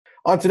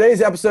On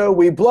today's episode,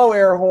 we blow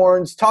air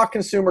horns, talk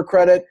consumer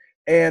credit,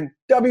 and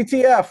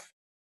WTF.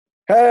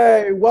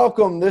 Hey,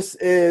 welcome. This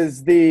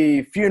is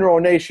the Funeral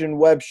Nation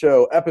Web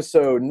Show,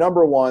 episode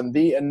number 1,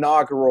 the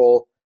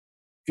inaugural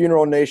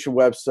Funeral Nation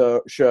Web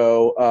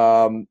Show.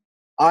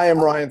 I am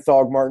Ryan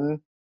Thogmartin,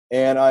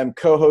 and I'm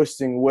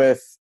co-hosting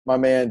with my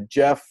man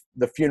Jeff,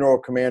 the Funeral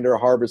Commander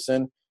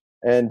Harbison.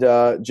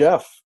 And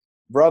Jeff,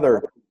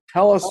 brother,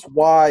 tell us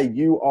why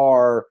you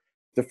are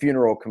the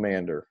Funeral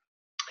Commander.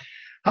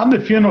 I'm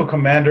the funeral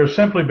commander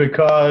simply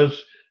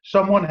because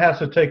someone has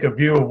to take a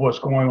view of what's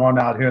going on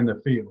out here in the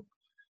field.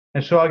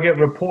 And so I get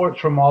reports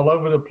from all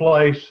over the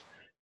place.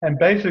 And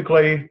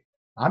basically,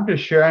 I'm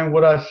just sharing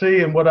what I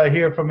see and what I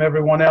hear from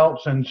everyone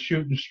else and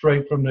shooting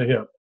straight from the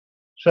hip.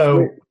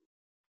 So,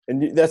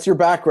 and that's your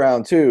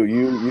background too.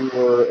 You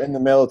were in the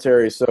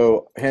military,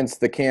 so hence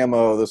the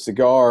camo, the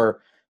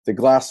cigar, the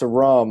glass of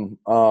rum.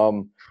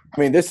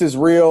 This is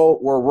real.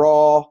 We're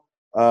raw.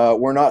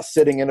 We're not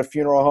sitting in a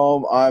funeral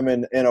home. I'm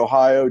in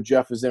Ohio.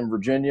 Jeff is in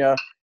Virginia.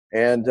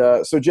 And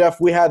so,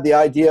 Jeff, we had the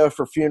idea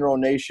for Funeral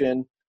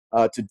Nation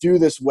to do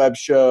this web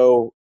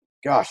show.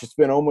 Gosh, it's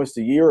been almost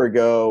a year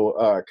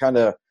ago, kind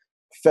of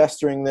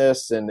festering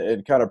this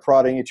and kind of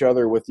prodding each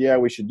other with, yeah,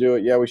 we should do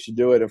it. Yeah, we should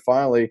do it. And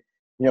finally,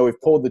 we've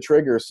pulled the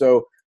trigger.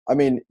 So,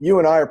 you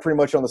and I are pretty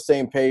much on the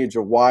same page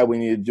of why we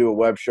need to do a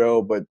web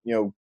show. But,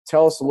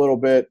 tell us a little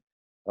bit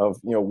of,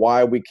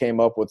 why we came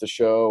up with the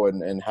show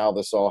and how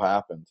this all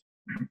happened.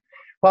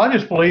 Well, I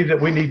just believe that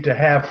we need to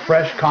have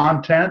fresh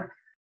content.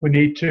 We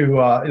need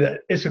to,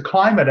 it's a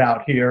climate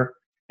out here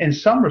in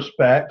some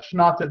respects,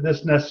 not that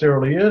this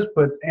necessarily is,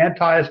 but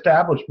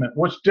anti-establishment.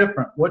 What's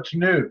different? What's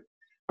new?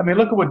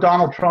 Look at what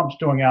Donald Trump's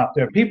doing out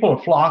there. People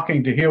are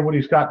flocking to hear what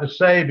he's got to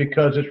say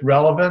because it's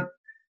relevant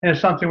and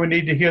it's something we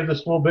need to hear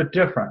that's a little bit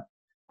different.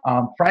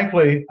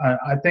 Frankly,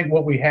 I think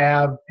what we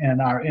have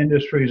in our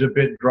industry is a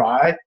bit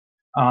dry.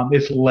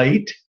 It's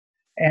late.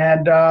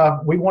 And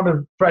we want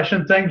to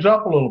freshen things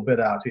up a little bit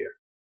out here.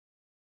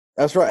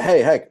 That's right.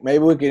 Hey, heck,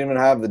 maybe we can even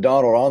have the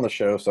Donald on the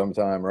show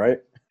sometime, right?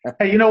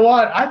 Hey, you know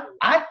what?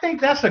 I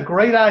think that's a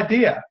great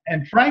idea.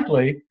 And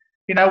frankly,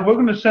 we're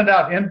going to send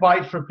out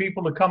invites for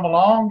people to come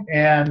along.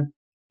 And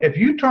if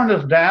you turn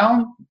us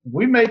down,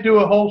 we may do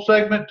a whole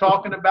segment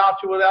talking about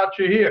you without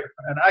you here.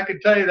 And I can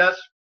tell you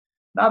that's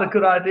not a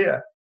good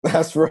idea.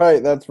 That's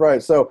right. That's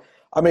right. So,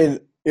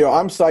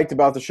 I'm psyched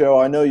about the show.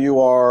 I know you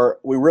are.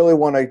 We really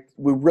want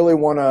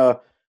to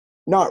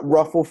not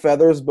ruffle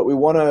feathers, but we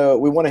want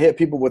to hit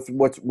people with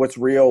what's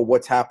real,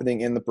 what's happening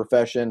in the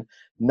profession.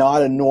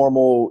 Not a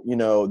normal,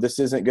 this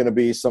isn't going to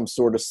be some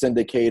sort of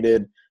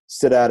syndicated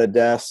sit at a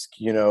desk,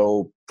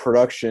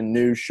 production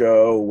news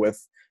show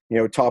with,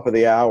 top of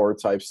the hour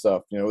type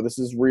stuff. This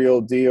is real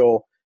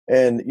deal.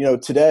 And,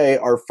 today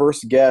our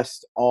first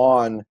guest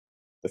on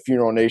the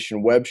Funeral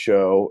Nation web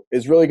show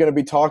is really going to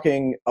be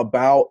talking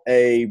about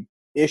a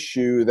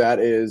issue that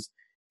is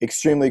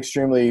extremely,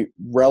 extremely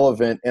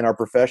relevant in our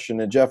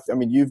profession. And Jeff,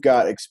 you've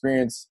got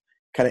experience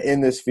kind of in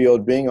this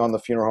field, being on the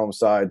funeral home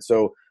side.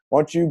 So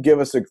why don't you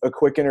give us a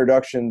quick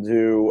introduction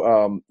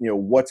to,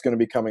 what's going to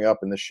be coming up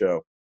in this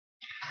show?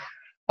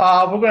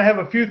 We're going to have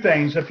a few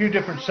things, a few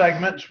different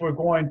segments. We're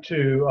going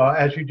to,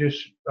 as you just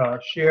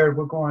shared,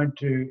 we're going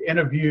to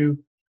interview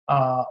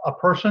a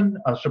person,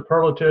 a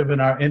superlative in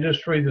our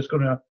industry that's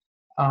going to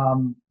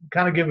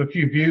kind of give a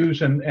few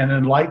views and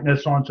enlighten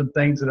us on some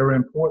things that are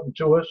important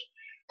to us.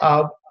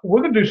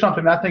 We're going to do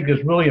something I think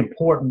is really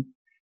important,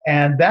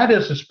 and that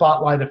is to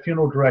spotlight a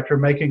funeral director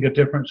making a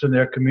difference in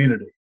their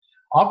community.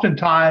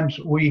 Oftentimes,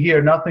 we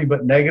hear nothing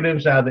but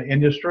negatives out of the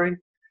industry,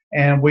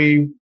 and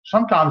we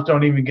sometimes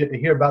don't even get to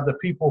hear about the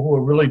people who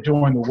are really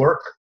doing the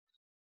work.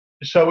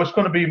 So it's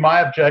going to be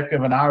my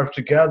objective and ours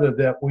together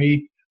that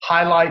we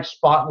highlight,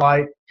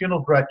 spotlight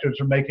funeral directors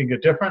are making a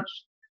difference.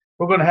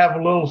 We're going to have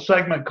a little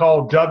segment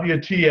called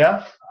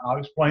WTF. I'll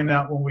explain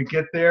that when we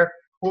get there,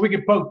 where we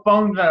can poke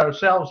fun at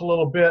ourselves a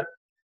little bit.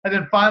 And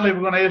then finally,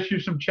 we're going to issue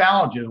some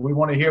challenges. We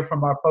want to hear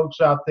from our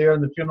folks out there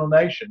in the Funeral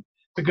Nation,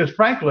 because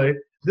frankly,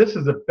 this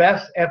is the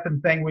best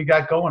effing thing we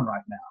got going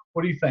right now.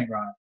 What do you think,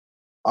 Ryan?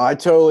 I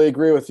totally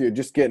agree with you.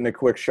 Just getting a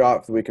quick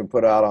shot that we can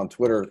put out on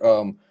Twitter.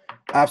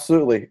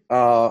 Absolutely.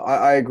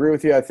 I agree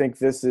with you. I think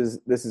this is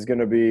going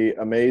to be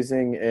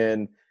amazing.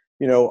 And,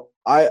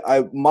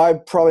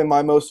 probably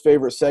my most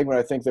favorite segment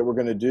I think that we're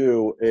going to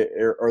do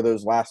are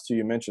those last two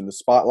you mentioned, the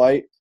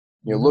spotlight,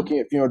 looking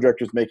at funeral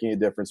directors making a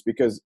difference,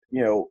 because,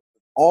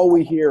 all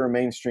we hear in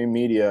mainstream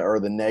media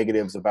are the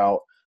negatives about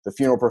the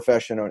funeral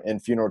profession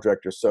and funeral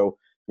directors. So,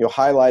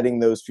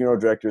 highlighting those funeral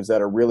directors that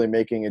are really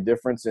making a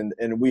difference. And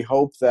we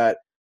hope that,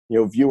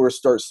 viewers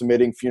start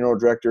submitting funeral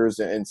directors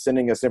and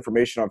sending us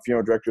information on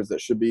funeral directors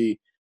that should be,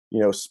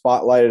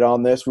 spotlighted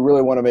on this. We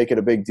really want to make it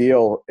a big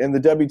deal. In the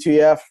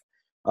WTF,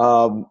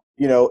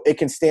 it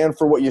can stand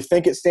for what you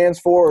think it stands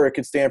for, or it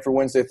could stand for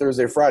Wednesday,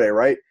 Thursday, Friday,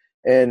 right?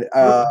 And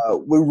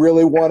we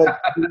really want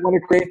to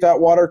create that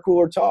water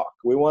cooler talk.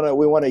 We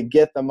want to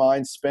get the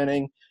mind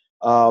spinning,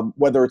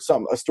 whether it's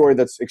a story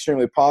that's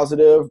extremely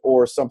positive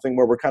or something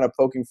where we're kind of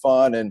poking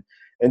fun and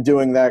and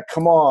doing that.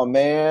 Come on,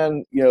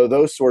 man,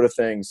 those sort of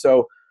things.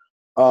 So,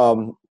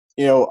 I'm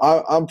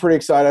pretty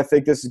excited. I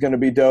think this is going to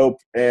be dope.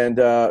 And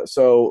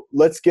so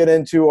let's get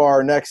into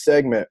our next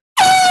segment.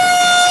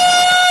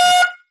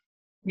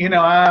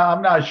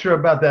 I'm not sure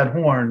about that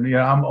horn.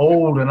 I'm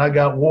old and I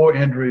got war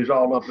injuries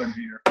all up in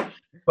here.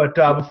 But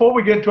before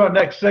we get to our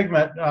next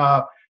segment,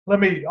 let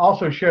me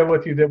also share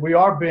with you that we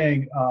are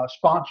being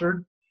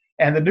sponsored.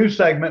 And the new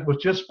segment was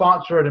just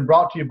sponsored and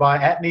brought to you by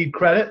At Need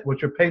Credit,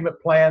 which are payment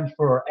plans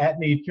for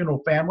at-need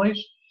funeral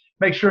families.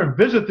 Make sure and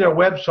visit their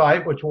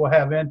website, which we'll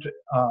have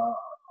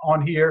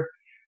on here,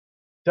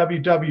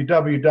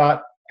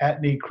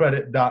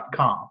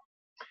 www.atneedcredit.com.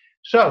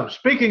 So,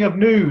 speaking of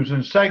news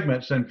and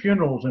segments and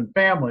funerals and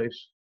families,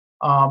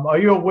 are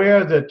you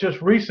aware that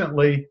just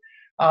recently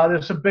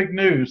there's some big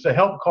news? The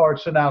Help Card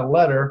sent out a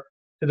letter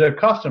to their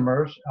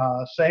customers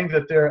saying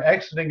that they're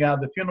exiting out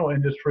of the funeral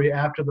industry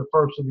after the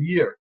first of the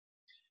year.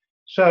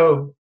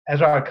 So,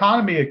 as our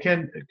economy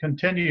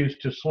continues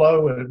to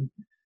slow and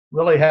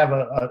really have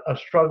a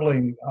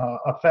struggling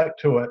effect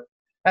to it,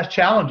 that's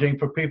challenging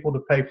for people to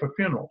pay for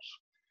funerals.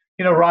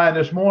 Ryan,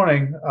 this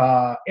morning,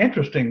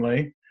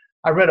 interestingly,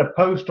 I read a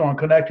post on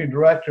Connecting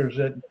Directors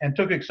and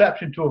took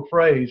exception to a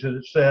phrase that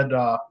it said,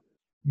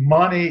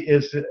 money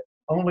is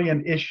only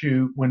an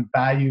issue when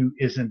value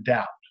is in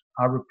doubt.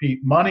 I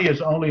repeat, money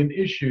is only an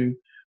issue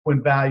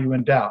when value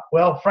in doubt.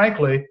 Well,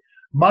 frankly,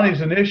 money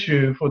is an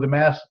issue for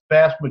the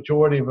vast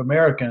majority of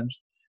Americans,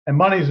 and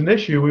money is an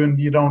issue when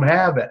you don't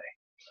have any.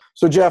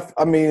 So, Jeff,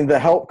 the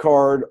Help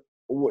Card,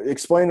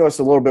 explain to us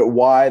a little bit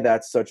why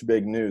that's such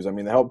big news.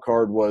 The Help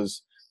Card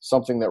was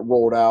something that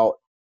rolled out,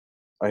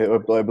 I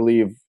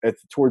believe,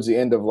 towards the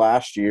end of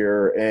last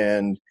year,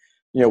 and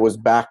was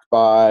backed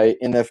by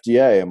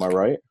NFDA. Am I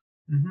right?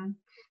 Mm-hmm.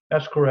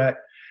 That's correct.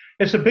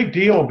 It's a big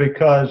deal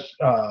because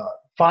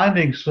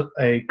finding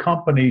a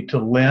company to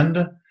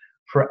lend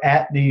for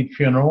at-need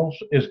funerals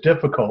is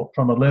difficult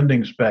from a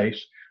lending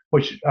space,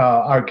 which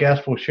our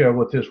guest will share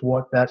with us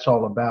what that's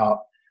all about.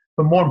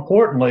 But more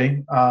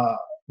importantly,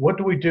 what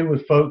do we do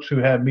with folks who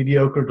have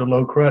mediocre to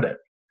low credit?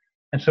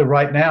 And so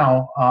right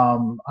now,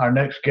 our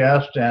next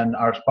guest and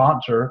our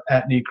sponsor,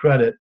 At Need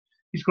Credit,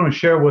 he's going to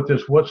share with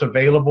us what's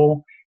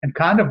available and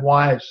kind of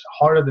why it's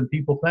harder than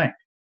people think.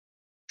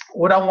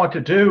 What I want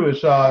to do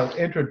is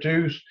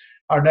introduce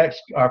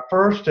our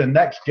first and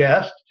next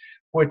guest,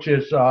 which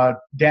is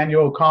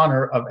Daniel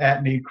O'Connor of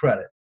At Need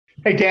Credit.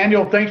 Hey,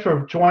 Daniel, thanks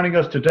for joining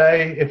us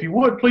today. If you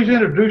would, please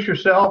introduce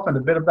yourself and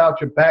a bit about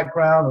your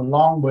background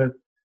along with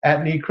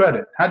At Need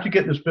Credit. How'd you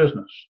get in this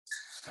business?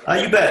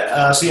 You bet.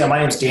 My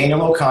name is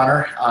Daniel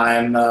O'Connor.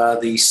 I'm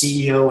the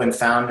CEO and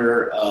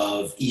founder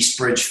of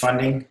Eastbridge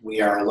Funding.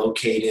 We are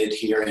located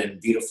here in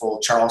beautiful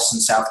Charleston,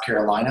 South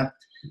Carolina.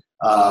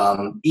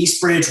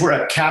 Eastbridge, we're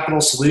a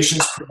capital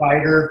solutions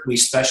provider. We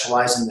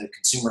specialize in the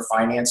consumer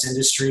finance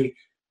industry.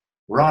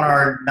 We're on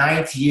our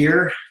 9th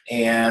year,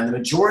 and the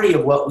majority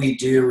of what we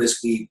do is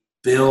we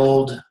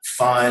build,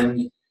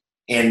 fund,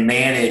 and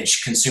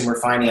manage consumer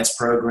finance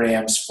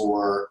programs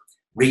for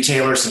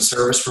retailers and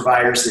service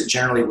providers that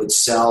generally would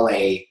sell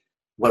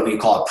what we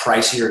call a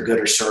pricier good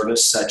or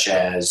service, such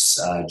as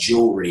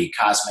jewelry,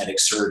 cosmetic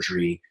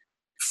surgery,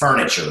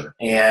 furniture.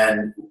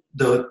 And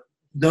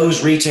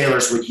those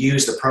retailers would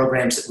use the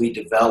programs that we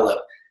develop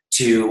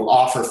to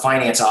offer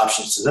finance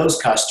options to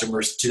those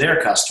customers, to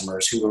their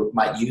customers who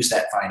might use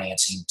that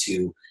financing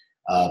to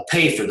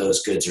pay for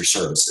those goods or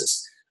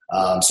services.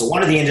 So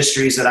one of the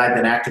industries that I've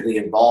been actively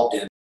involved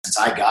in since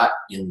I got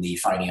in the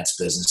finance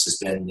business has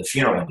been the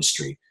funeral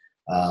industry.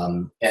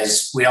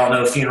 As we all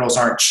know, funerals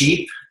aren't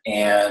cheap,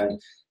 and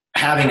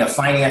having a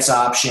finance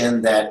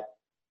option that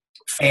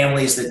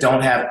families that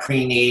don't have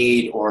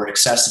pre-need or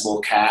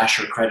accessible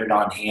cash or credit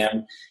on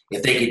hand,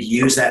 if they could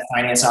use that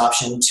finance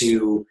option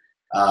to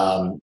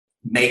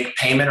make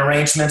payment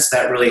arrangements,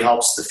 that really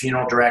helps the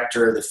funeral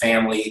director, the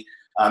family,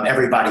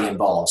 everybody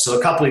involved. So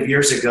a couple of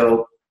years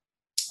ago,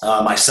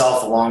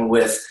 myself along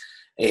with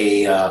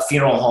a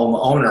funeral home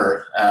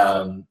owner,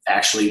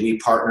 actually we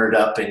partnered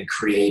up and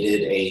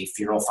created a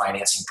funeral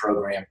financing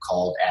program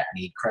called At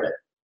Need Credit.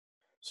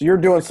 So you're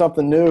doing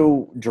something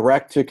new,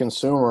 direct to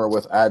consumer,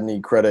 with At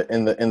Need Credit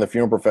in the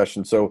funeral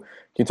profession. So can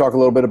you talk a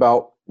little bit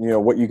about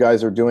what you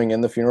guys are doing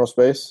in the funeral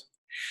space?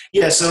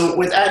 Yeah, so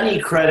with At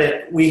Need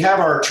Credit, we have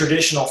our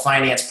traditional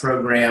finance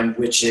program,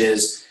 which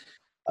is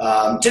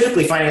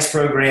typically finance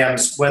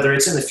programs, whether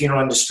it's in the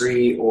funeral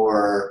industry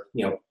or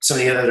some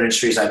of the other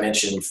industries I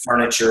mentioned,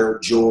 furniture,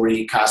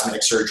 jewelry,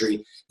 cosmetic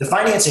surgery. The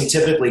financing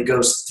typically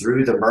goes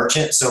through the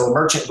merchant. So a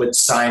merchant would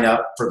sign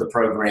up for the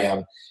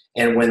program,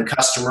 and when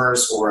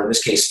customers, or in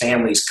this case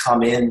families,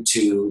 come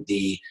into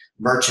the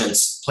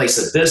merchant's place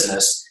of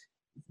business,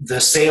 the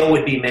sale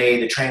would be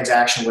made, the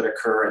transaction would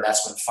occur, and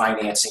that's when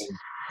financing,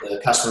 the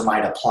customer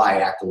might apply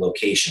at the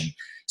location.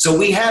 So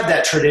we have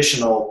that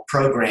traditional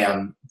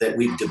program that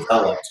we've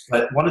developed,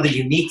 but one of the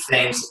unique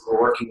things that we're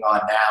working on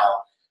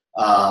now,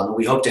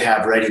 we hope to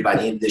have ready by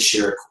the end of this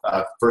year,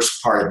 first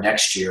part of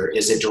next year,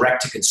 is a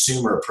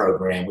direct-to-consumer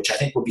program, which I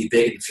think will be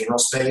big in the funeral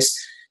space.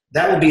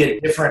 that will be a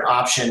different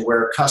option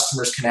where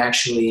customers can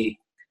actually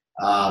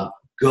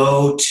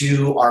go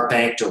to our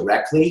bank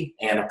directly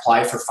and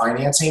apply for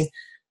financing.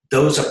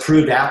 Those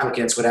approved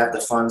applicants would have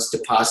the funds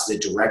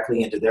deposited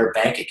directly into their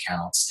bank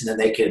accounts, and then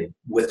they could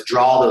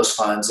withdraw those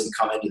funds and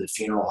come into the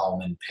funeral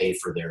home and pay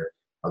for their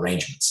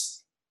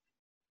arrangements.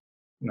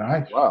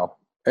 Nice. Wow.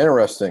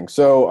 Interesting.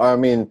 So, I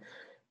mean,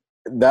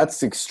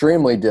 that's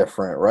extremely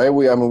different, right?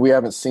 We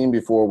haven't seen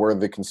before where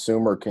the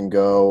consumer can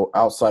go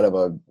outside of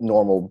a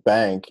normal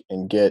bank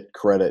and get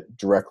credit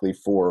directly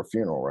for a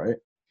funeral, right?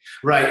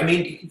 Right. I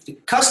mean,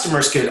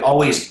 customers could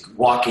always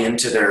walk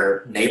into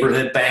their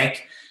neighborhood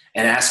bank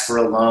and ask for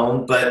a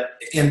loan, but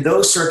in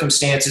those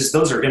circumstances,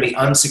 those are going to be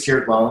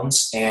unsecured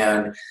loans,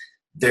 and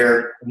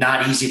they're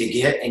not easy to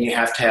get, and you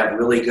have to have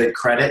really good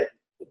credit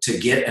to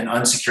get an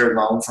unsecured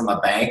loan from a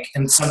bank.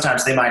 And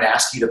sometimes they might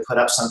ask you to put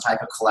up some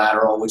type of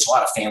collateral, which a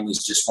lot of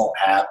families just won't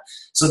have.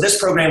 So this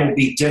program will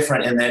be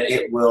different in that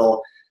it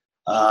will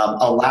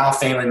allow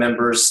family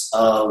members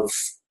of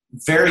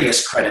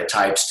various credit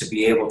types to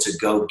be able to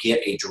go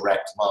get a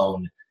direct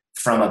loan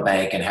from a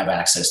bank and have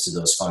access to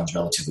those funds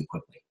relatively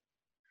quickly.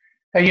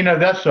 Hey,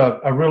 that's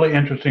a really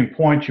interesting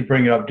point you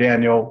bring up,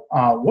 Daniel.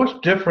 What's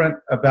different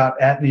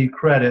about At-Need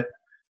Credit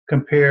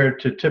compared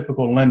to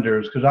typical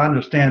lenders? Because I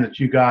understand that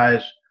you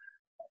guys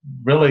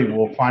really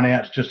will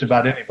finance just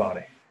about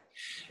anybody.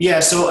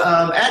 Yeah, so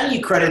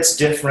At-Need Credit's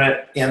different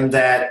in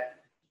that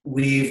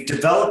we've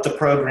developed the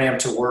program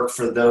to work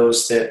for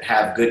those that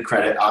have good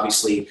credit.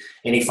 Obviously,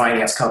 any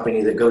finance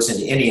company that goes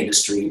into any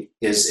industry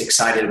is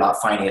excited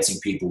about financing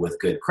people with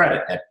good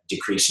credit. That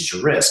decreases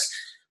your risk.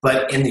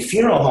 But in the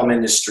funeral home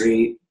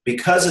industry,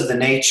 because of the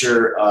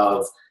nature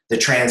of the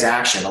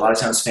transaction, a lot of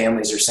times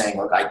families are saying,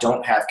 look, I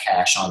don't have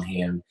cash on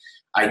hand.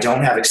 I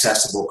don't have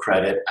accessible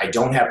credit. I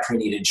don't have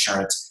pre-need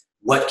insurance.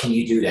 What can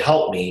you do to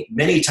help me?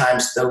 Many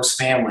times those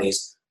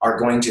families are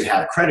going to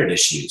have credit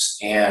issues,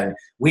 and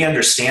we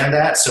understand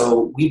that.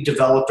 So we've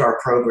developed our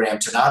program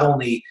to not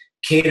only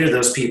cater to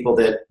those people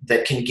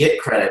that can get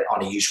credit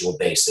on a usual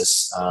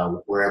basis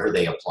wherever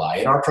they apply,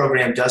 and our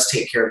program does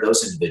take care of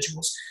those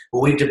individuals, but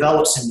we've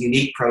developed some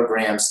unique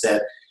programs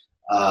that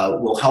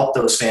will help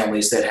those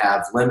families that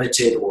have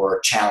limited or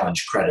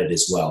challenged credit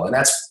as well. And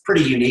that's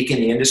pretty unique in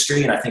the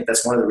industry, and I think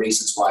that's one of the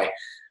reasons why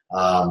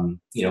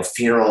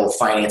funeral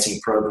financing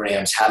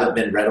programs haven't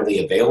been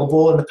readily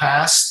available in the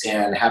past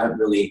and haven't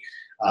really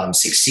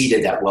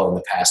succeeded that well in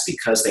the past,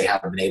 because they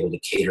haven't been able to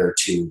cater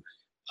to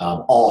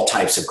all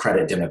types of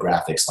credit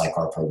demographics like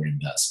our program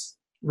does.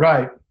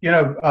 Right.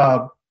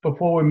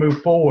 Before we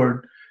move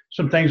forward,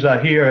 some things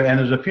I hear, and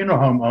as a funeral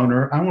home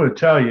owner, I'm going to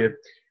tell you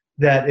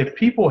that if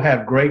people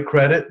have great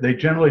credit, they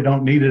generally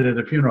don't need it at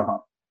a funeral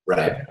home.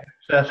 Right.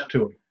 Access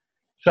to it.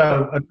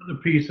 So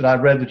another piece that I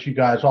read that you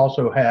guys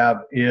also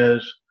have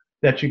is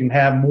that you can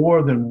have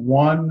more than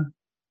one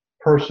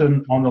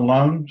person on the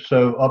loan,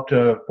 so up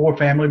to 4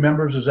 family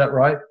members. Is that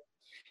right?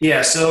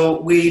 Yeah,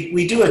 so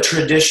we do a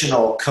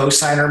traditional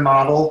cosigner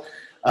model,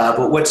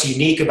 but what's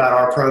unique about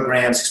our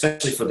programs,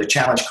 especially for the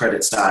challenge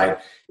credit side,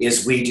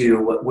 is we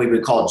do what we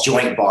would call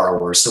joint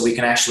borrowers. So we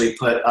can actually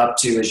put up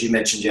to, as you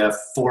mentioned, Jeff,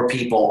 4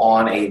 people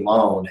on a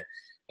loan,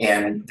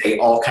 and they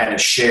all kind of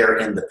share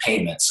in the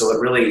payment. So it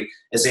really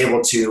is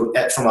able to,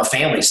 from a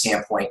family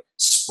standpoint,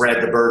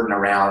 spread the burden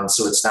around,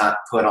 so it's not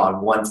put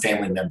on one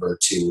family member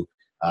to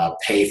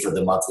pay for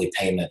the monthly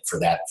payment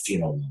for that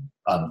funeral.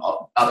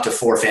 Up to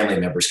 4 family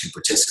members can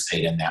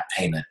participate in that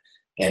payment,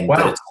 and wow.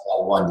 But it's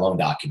all one loan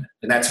document,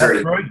 and that's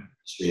very brilliant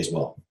as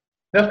well.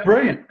 That's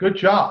brilliant. Good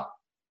job.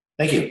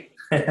 Thank you.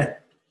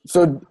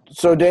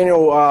 So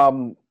Daniel,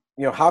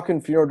 how can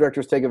funeral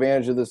directors take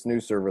advantage of this new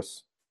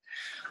service?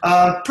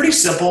 Pretty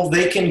simple.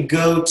 They can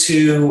go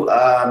to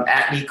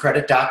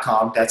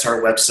atneedcredit.com. That's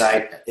our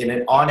website.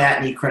 And on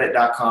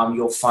atneedcredit.com,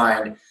 you'll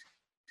find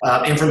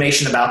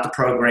information about the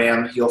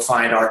program. You'll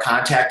find our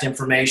contact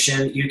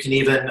information. You can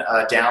even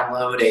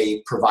download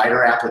a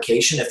provider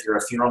application if you're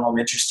a funeral home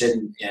interested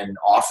in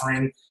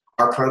offering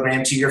our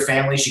program to your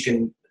families. You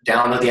can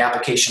download the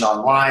application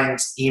online,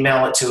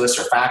 email it to us,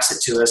 or fax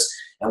it to us,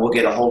 and we'll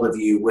get a hold of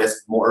you with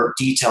more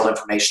detailed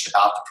information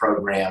about the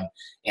program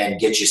and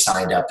get you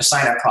signed up. The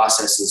sign-up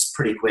process is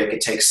pretty quick.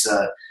 It takes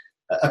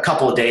a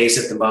couple of days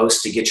at the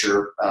most to get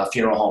your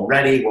funeral home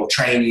ready. We'll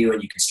train you,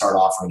 and you can start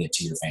offering it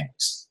to your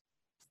families.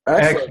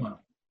 Excellent.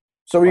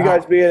 So will you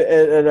guys be at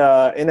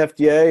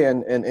NFDA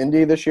and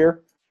Indy this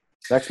year,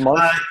 next month?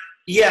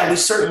 Yeah, we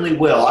certainly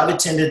will. I've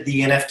attended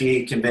the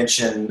NFDA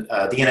convention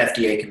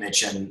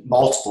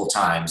multiple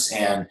times,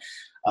 and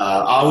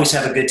I always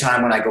have a good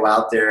time when I go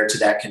out there to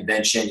that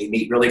convention. You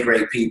meet really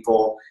great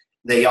people.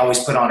 They always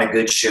put on a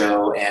good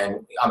show, and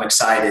I'm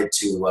excited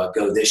to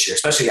go this year.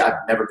 Especially, I've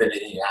never been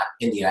to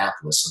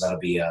Indianapolis, so that'll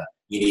be a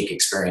unique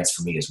experience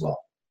for me as well.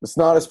 It's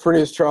not as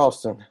pretty as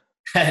Charleston.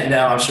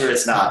 No, I'm sure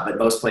it's not, but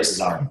most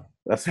places aren't.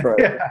 That's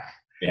right.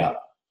 Yeah.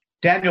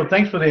 Daniel,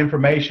 thanks for the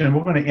information.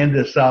 We're going to end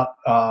this up,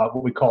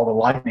 what we call the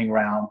lightning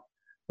round.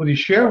 Will you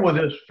share with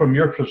us, from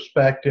your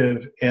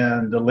perspective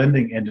in the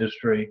lending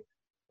industry,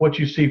 what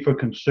you see for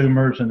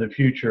consumers in the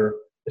future,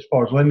 as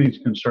far as lending is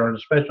concerned,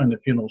 especially in the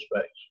funeral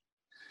space?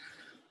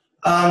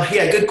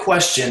 Yeah, good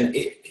question.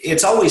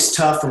 It's always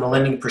tough from a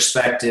lending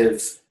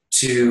perspective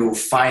to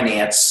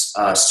finance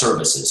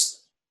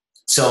services.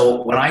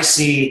 So when I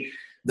see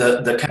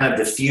the kind of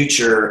the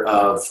future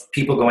of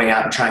people going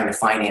out and trying to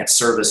finance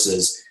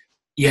services,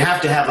 you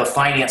have to have a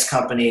finance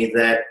company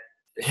that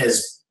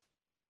has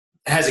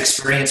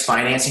experience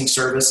financing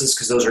services,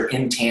 because those are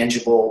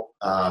intangible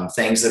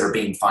things that are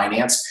being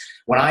financed.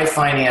 When I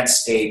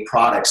finance a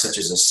product such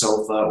as a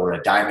sofa or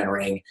a diamond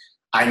ring,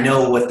 I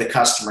know what the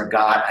customer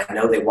got. I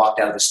know they walked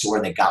out of the store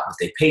and they got what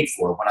they paid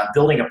for. When I'm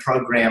building a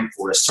program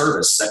for a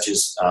service such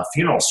as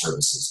funeral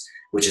services,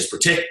 which is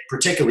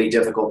particularly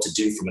difficult to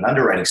do from an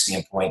underwriting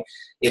standpoint,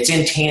 it's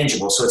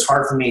intangible. So it's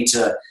hard for me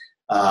to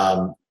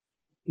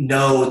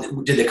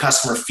know, did the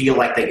customer feel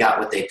like they got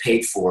what they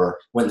paid for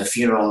when the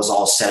funeral is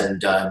all said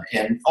and done?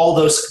 And all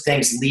those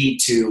things lead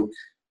to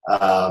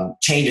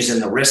changes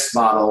in the risk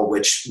model,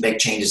 which make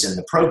changes in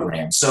the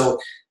program. So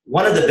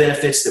one of the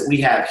benefits that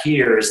we have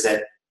here is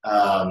that,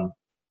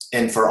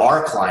 and for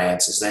our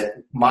clients, is that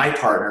my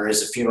partner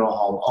is a funeral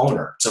home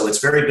owner. So it's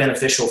very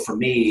beneficial for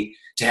me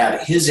to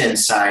have his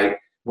insight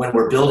when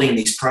we're building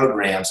these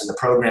programs, and the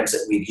programs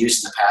that we've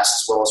used in the past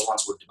as well as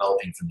ones we're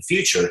developing for the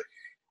future,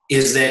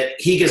 is that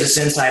he gives us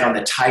insight on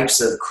the types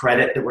of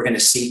credit that we're going to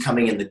see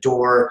coming in the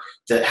door,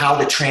 how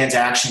the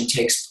transaction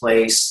takes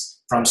place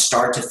from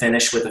start to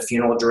finish with a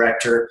funeral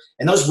director.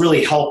 And those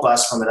really help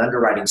us from an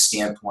underwriting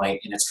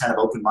standpoint, and it's kind of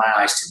opened my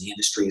eyes to the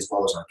industry as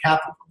well as our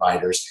capital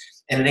providers,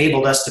 and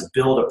enabled us to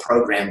build a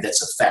program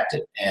that's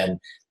effective. And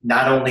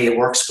not only it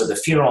works for the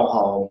funeral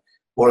home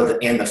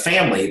and the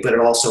family, but it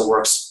also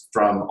works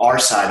from our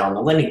side on the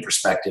lending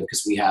perspective,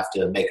 because we have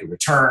to make a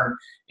return.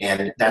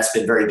 And that's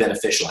been very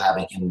beneficial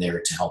having him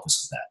there to help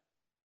us with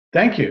that.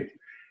 Thank you.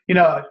 You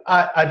know,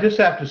 I just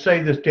have to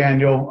say this,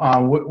 Daniel.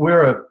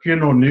 We're a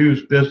funeral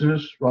news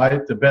business,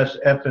 right? The best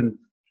effing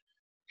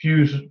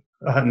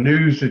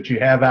news that you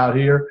have out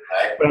here.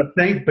 Right. But I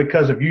think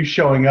because of you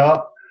showing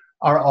up,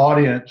 our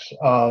audience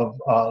of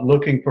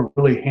looking for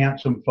really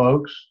handsome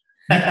folks.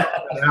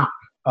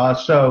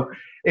 So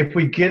if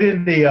we get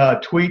in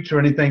the tweets or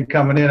anything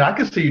coming in, I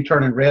can see you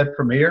turning red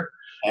from here.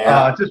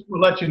 Yeah. Just to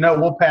let you know,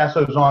 we'll pass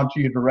those on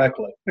to you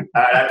directly. All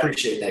right, I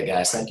appreciate that,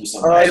 guys. Thank you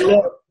so much. All right,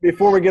 look,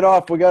 before we get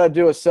off, we got to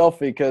do a selfie,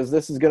 because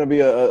this is going to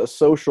be a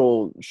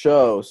social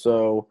show.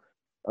 So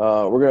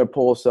we're going to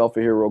pull a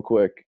selfie here real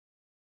quick.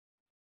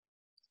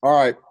 All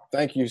right.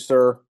 Thank you,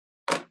 sir.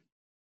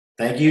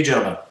 Thank you,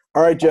 gentlemen.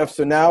 All right, Jeff.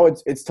 So now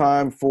it's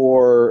time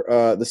for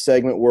the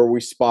segment where we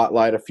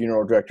spotlight a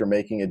funeral director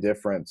making a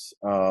difference.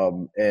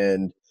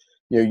 And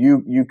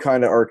you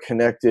kind of are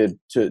connected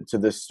to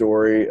this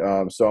story.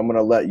 So I'm going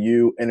to let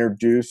you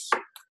introduce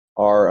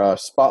our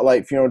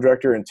spotlight funeral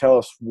director and tell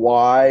us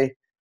why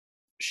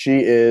she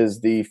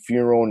is the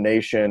Funeral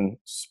Nation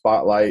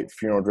Spotlight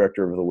Funeral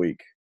Director of the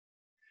Week.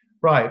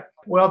 Right.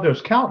 Well,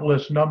 there's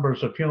countless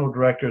numbers of funeral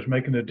directors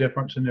making a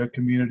difference in their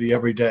community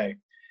every day.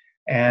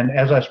 And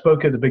as I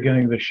spoke at the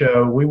beginning of the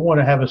show, we want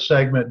to have a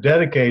segment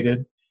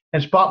dedicated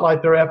and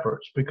spotlight their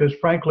efforts, because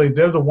frankly,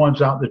 they're the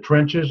ones out in the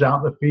trenches,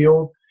 out in the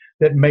field,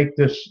 that make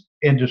this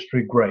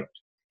industry great.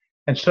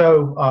 And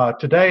so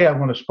today I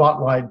want to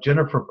spotlight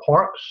Jennifer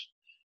Parks.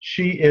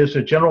 She is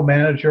a general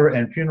manager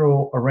and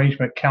funeral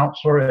arrangement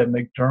counselor at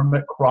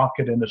McDermott,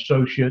 Crockett and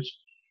Associates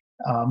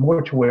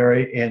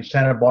Mortuary in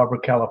Santa Barbara,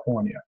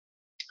 California.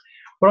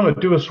 What I'm going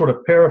to do is sort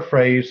of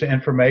paraphrase the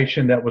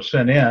information that was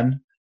sent in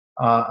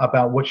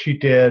about what she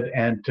did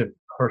and to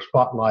her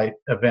spotlight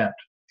event.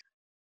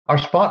 Our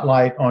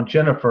spotlight on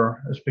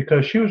Jennifer is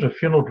because she was a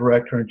funeral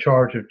director in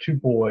charge of two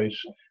boys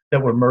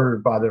that were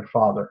murdered by their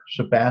father,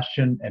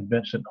 Sebastian and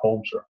Vincent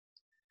Holzer.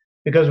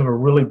 Because of a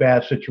really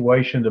bad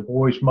situation, the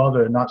boys'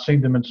 mother had not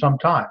seen them in some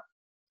time.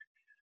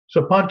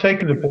 So upon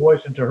taking the boys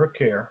into her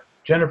care,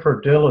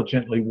 Jennifer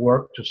diligently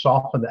worked to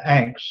soften the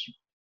angst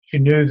she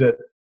knew that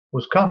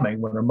was coming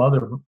when her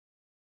mother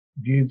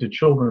viewed the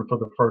children for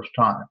the first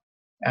time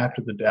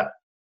after the death.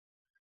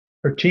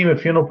 Her team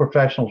of funeral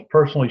professionals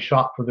personally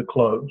shopped for the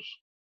clothes.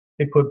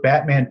 They put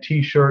Batman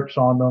t-shirts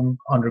on them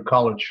under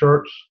collared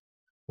shirts,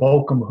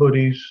 Volcom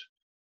hoodies,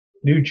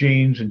 new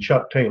jeans, and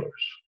Chuck Taylors.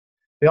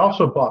 They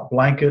also bought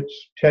blankets,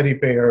 teddy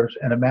bears,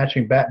 and a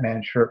matching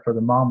Batman shirt for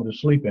the mama to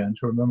sleep in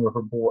to remember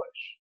her boys.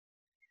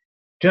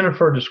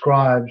 Jennifer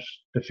describes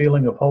the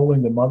feeling of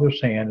holding the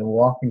mother's hand and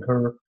walking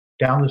her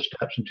down the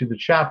steps into the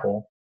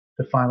chapel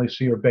to finally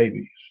see her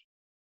babies,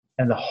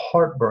 and the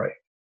heartbreak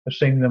of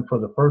seeing them for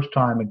the first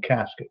time in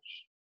caskets.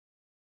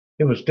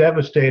 It was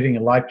devastating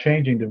and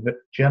life-changing to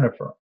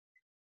Jennifer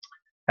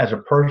as a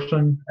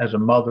person, as a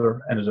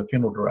mother, and as a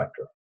funeral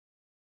director.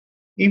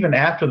 Even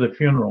after the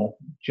funeral,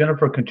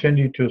 Jennifer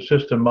continued to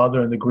assist the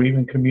mother and the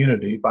grieving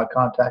community by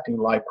contacting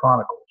Life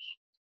Chronicles,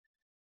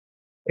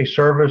 a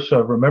service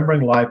of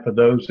remembering life for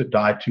those that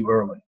died too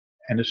early,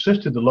 and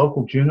assisted the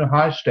local junior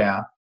high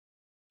staff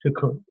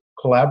to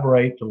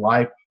collaborate the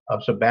life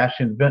of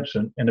Sebastian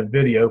Vincent in a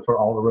video for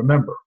all to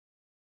remember.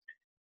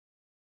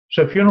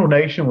 So Funeral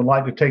Nation would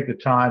like to take the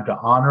time to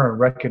honor and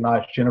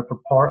recognize Jennifer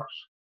Parks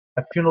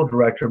a funeral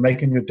director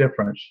making a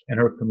difference in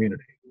her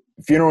community.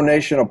 Funeral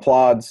Nation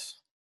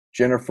applauds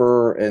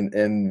Jennifer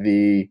and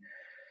the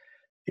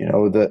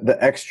the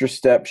extra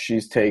steps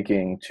she's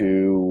taking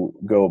to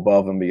go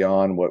above and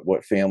beyond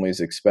what families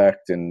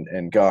expect.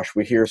 And gosh,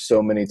 we hear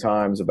so many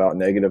times about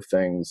negative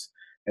things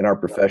in our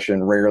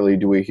profession. Rarely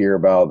do we hear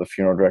about the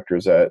funeral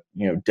directors that,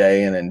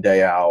 day in and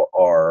day out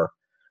are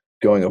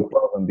going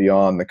above and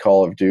beyond the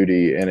call of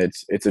duty. And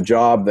it's a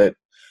job that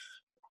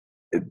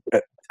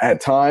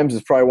at times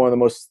is probably one of the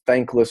most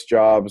thankless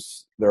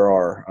jobs there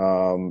are.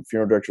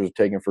 Funeral directors are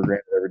taken for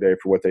granted every day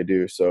for what they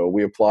do. So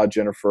we applaud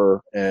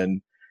Jennifer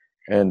and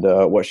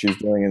what she's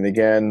doing. And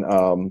again,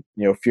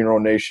 Funeral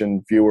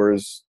Nation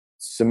viewers,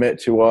 submit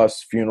to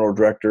us funeral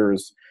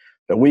directors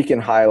that we can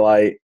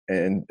highlight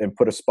and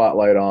put a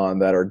spotlight on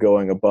that are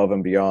going above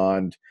and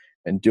beyond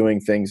and doing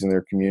things in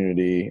their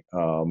community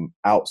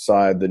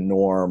outside the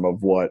norm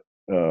of what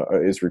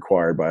is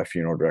required by a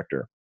funeral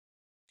director.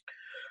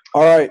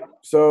 All right.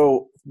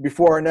 So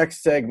before our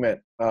next segment,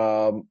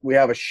 we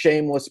have a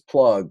shameless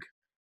plug.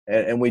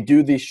 And we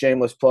do these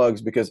shameless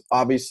plugs because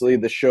obviously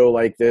the show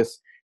like this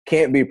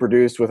can't be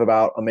produced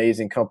without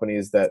amazing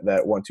companies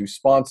that want to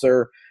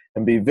sponsor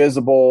and be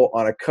visible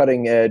on a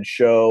cutting edge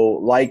show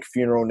like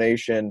Funeral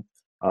Nation.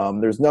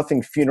 There's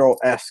nothing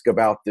funeral-esque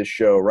about this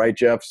show, right,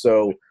 Jeff?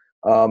 So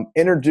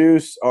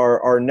introduce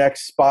our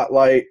next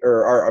spotlight,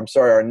 or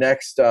our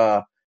next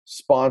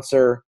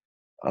sponsor,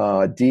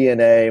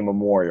 DNA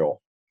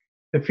Memorial.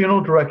 The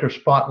Funeral Director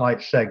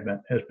Spotlight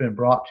segment has been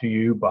brought to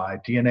you by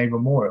DNA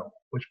Memorial,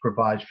 which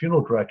provides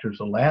funeral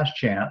directors a last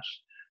chance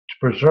to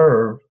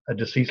preserve a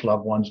deceased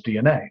loved one's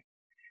DNA.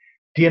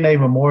 DNA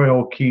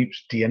Memorial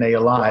keeps DNA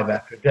alive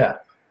after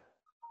death.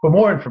 For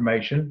more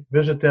information,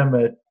 visit them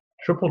at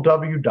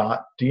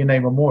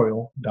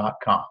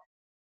www.dnamemorial.com.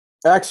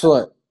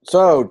 Excellent.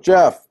 So,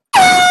 Jeff,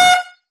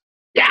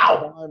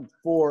 time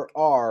for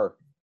our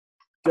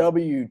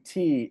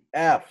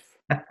WTF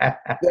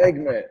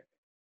segment.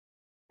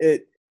 You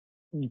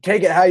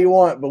take it how you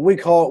want, but we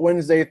call it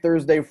Wednesday,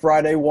 Thursday,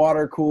 Friday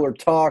water cooler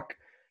talk.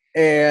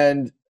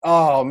 And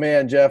oh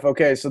man, Jeff.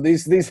 Okay, so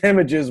these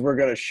images we're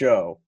going to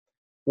show.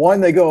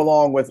 One, they go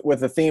along with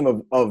the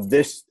theme of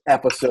this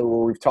episode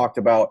where we've talked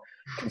about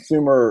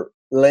consumer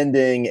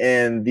lending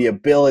and the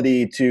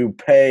ability to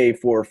pay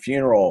for a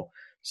funeral.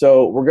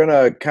 So we're going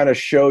to kind of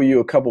show you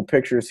a couple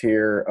pictures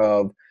here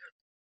of,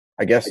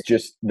 I guess,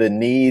 just the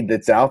need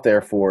that's out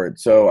there for it.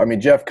 So, I mean,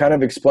 Jeff, kind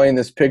of explain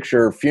this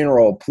picture.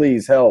 Funeral,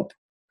 please help.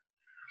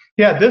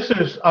 Yeah, this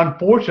is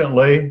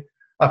unfortunately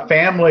a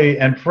family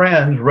and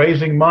friends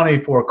raising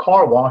money for a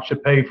car wash to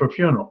pay for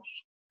funerals.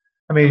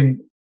 I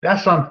mean,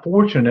 that's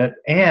unfortunate,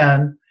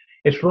 and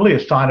it's really a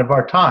sign of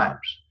our times.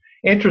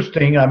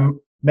 Interesting, I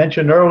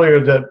mentioned earlier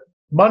that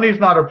money's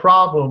not a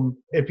problem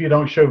if you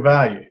don't show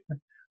value.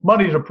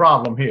 Money's a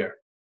problem here.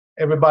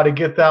 Everybody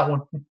get that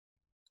one?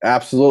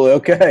 Absolutely.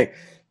 Okay.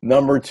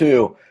 Number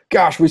two.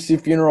 Gosh, we see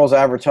funerals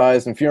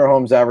advertised and funeral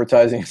homes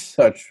advertising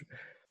such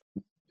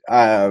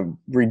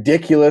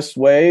ridiculous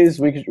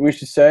ways, we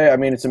should say. I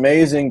mean, it's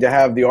amazing to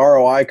have the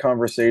ROI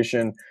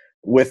conversation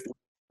with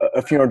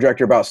a funeral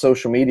director about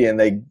social media,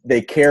 and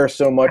they care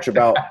so much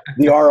about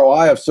the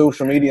ROI of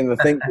social media and the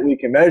things that we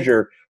can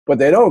measure, but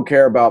they don't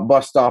care about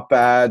bus stop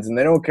ads, and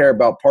they don't care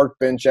about park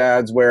bench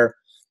ads where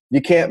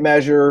you can't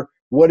measure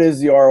what is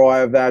the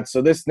ROI of that.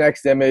 So this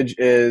next image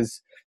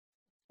is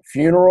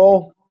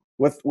funeral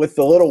with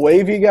the little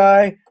wavy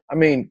guy. I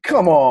mean,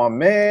 come on,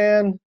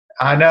 man.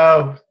 I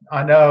know.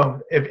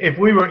 If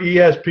we were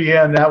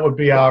ESPN, that would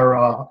be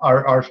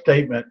our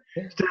statement.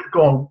 Instead of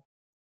going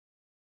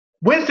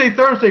Wednesday,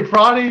 Thursday,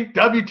 Friday,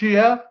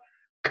 WTF?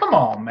 Come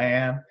on,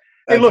 man.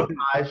 Hey, look,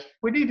 guys,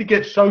 we need to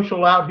get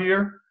social out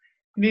here.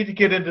 We need to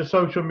get into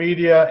social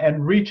media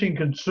and reaching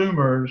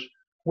consumers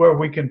where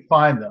we can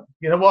find them.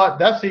 You know what?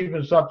 That's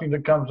even something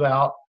that comes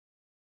out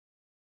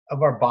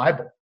of our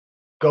Bible.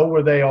 Go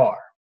where they are,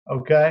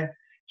 okay?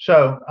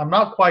 So I'm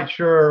not quite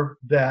sure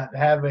that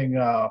having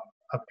a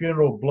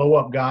funeral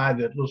blow-up guy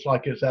that looks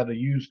like it's at a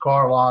used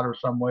car lot or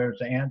somewhere is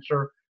the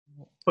answer.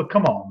 But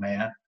come on,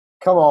 man.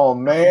 Come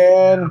on,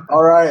 man.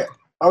 All right.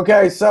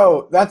 Okay,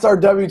 so that's our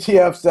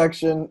WTF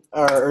section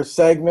or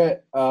segment.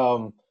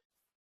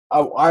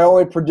 I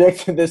only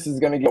predict that this is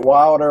going to get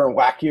wilder and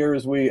wackier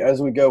as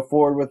we go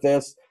forward with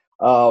this.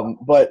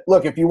 But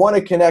look, if you want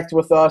to connect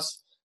with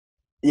us,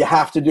 you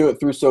have to do it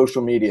through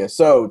social media.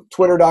 So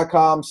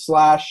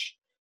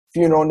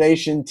twitter.com/Funeral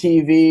Nation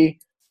TV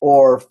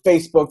or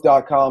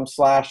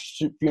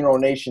facebook.com/Funeral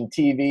Nation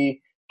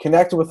TV.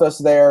 Connect with us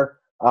there.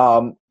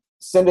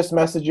 Send us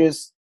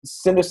messages.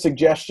 Send us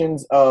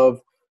suggestions of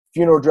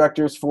funeral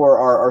directors for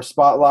our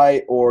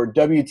spotlight or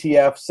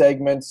WTF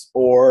segments,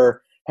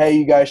 or hey,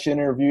 you guys should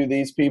interview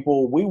these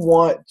people. We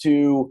want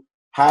to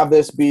have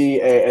this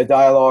be a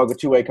dialogue, a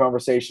two-way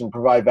conversation,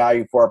 provide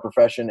value for our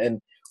profession.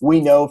 And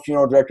we know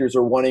funeral directors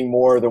are wanting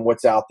more than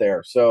what's out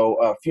there.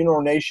 So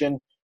Funeral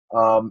Nation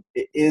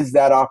is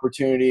that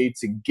opportunity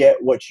to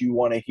get what you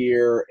want to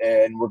hear,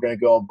 and we're going to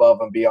go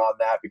above and beyond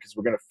that because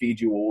we're going to feed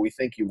you what we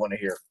think you want to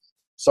hear.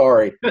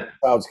 Sorry,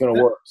 how it's going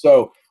to work.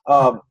 So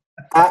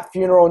At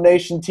Funeral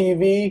Nation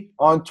TV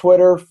on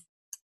Twitter,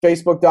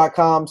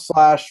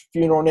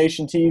 Facebook.com/Funeral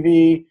Nation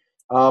TV,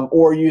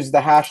 or use the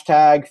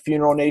hashtag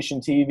Funeral Nation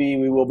TV.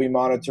 We will be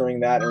monitoring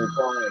that and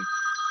replying.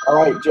 All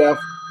right, Jeff,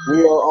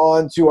 we are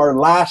on to our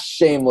last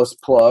shameless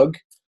plug.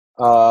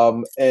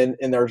 And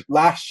our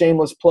last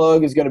shameless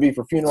plug is going to be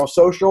for Funeral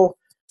Social.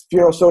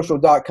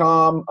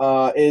 FuneralSocial.com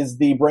is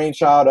the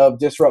brainchild of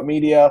Disrupt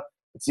Media.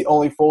 It's the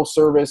only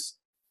full-service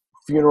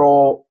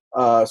funeral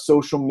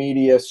social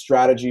media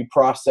strategy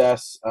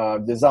process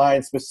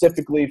designed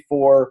specifically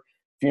for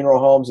funeral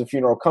homes and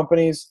funeral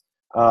companies.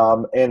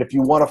 And if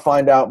you want to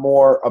find out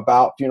more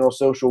about Funeral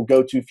Social,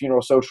 go to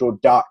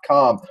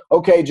FuneralSocial.com.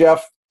 Okay,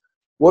 Jeff,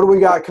 what do we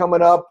got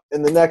coming up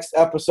in the next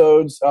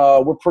episodes?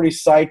 We're pretty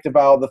psyched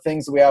about the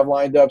things that we have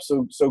lined up,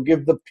 so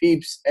give the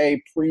peeps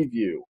a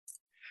preview.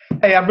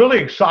 Hey, I'm really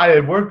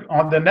excited. We're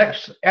on the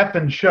next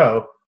effing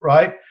show,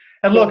 right?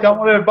 And look, I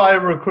want everybody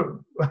to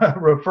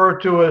refer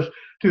to us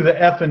to the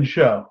effing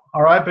show,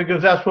 all right?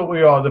 Because that's what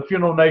we are, the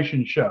Funeral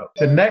Nation show.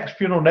 The next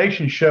Funeral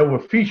Nation show will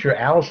feature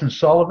Allison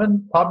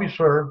Sullivan,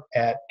 publisher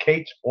at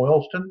Cates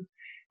Boylston,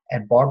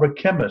 and Barbara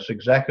Kimmis,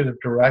 executive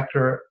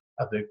director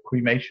of the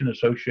Cremation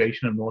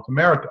Association of North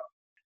America.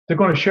 They're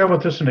going to share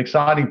with us an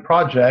exciting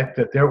project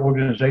that their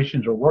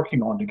organizations are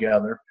working on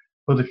together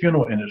for the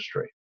funeral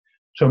industry.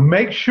 So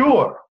make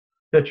sure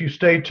that you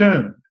stay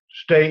tuned,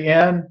 stay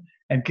in,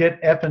 and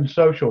get effing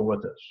social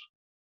with us.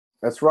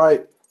 That's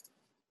right.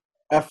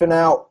 Effing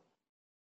out.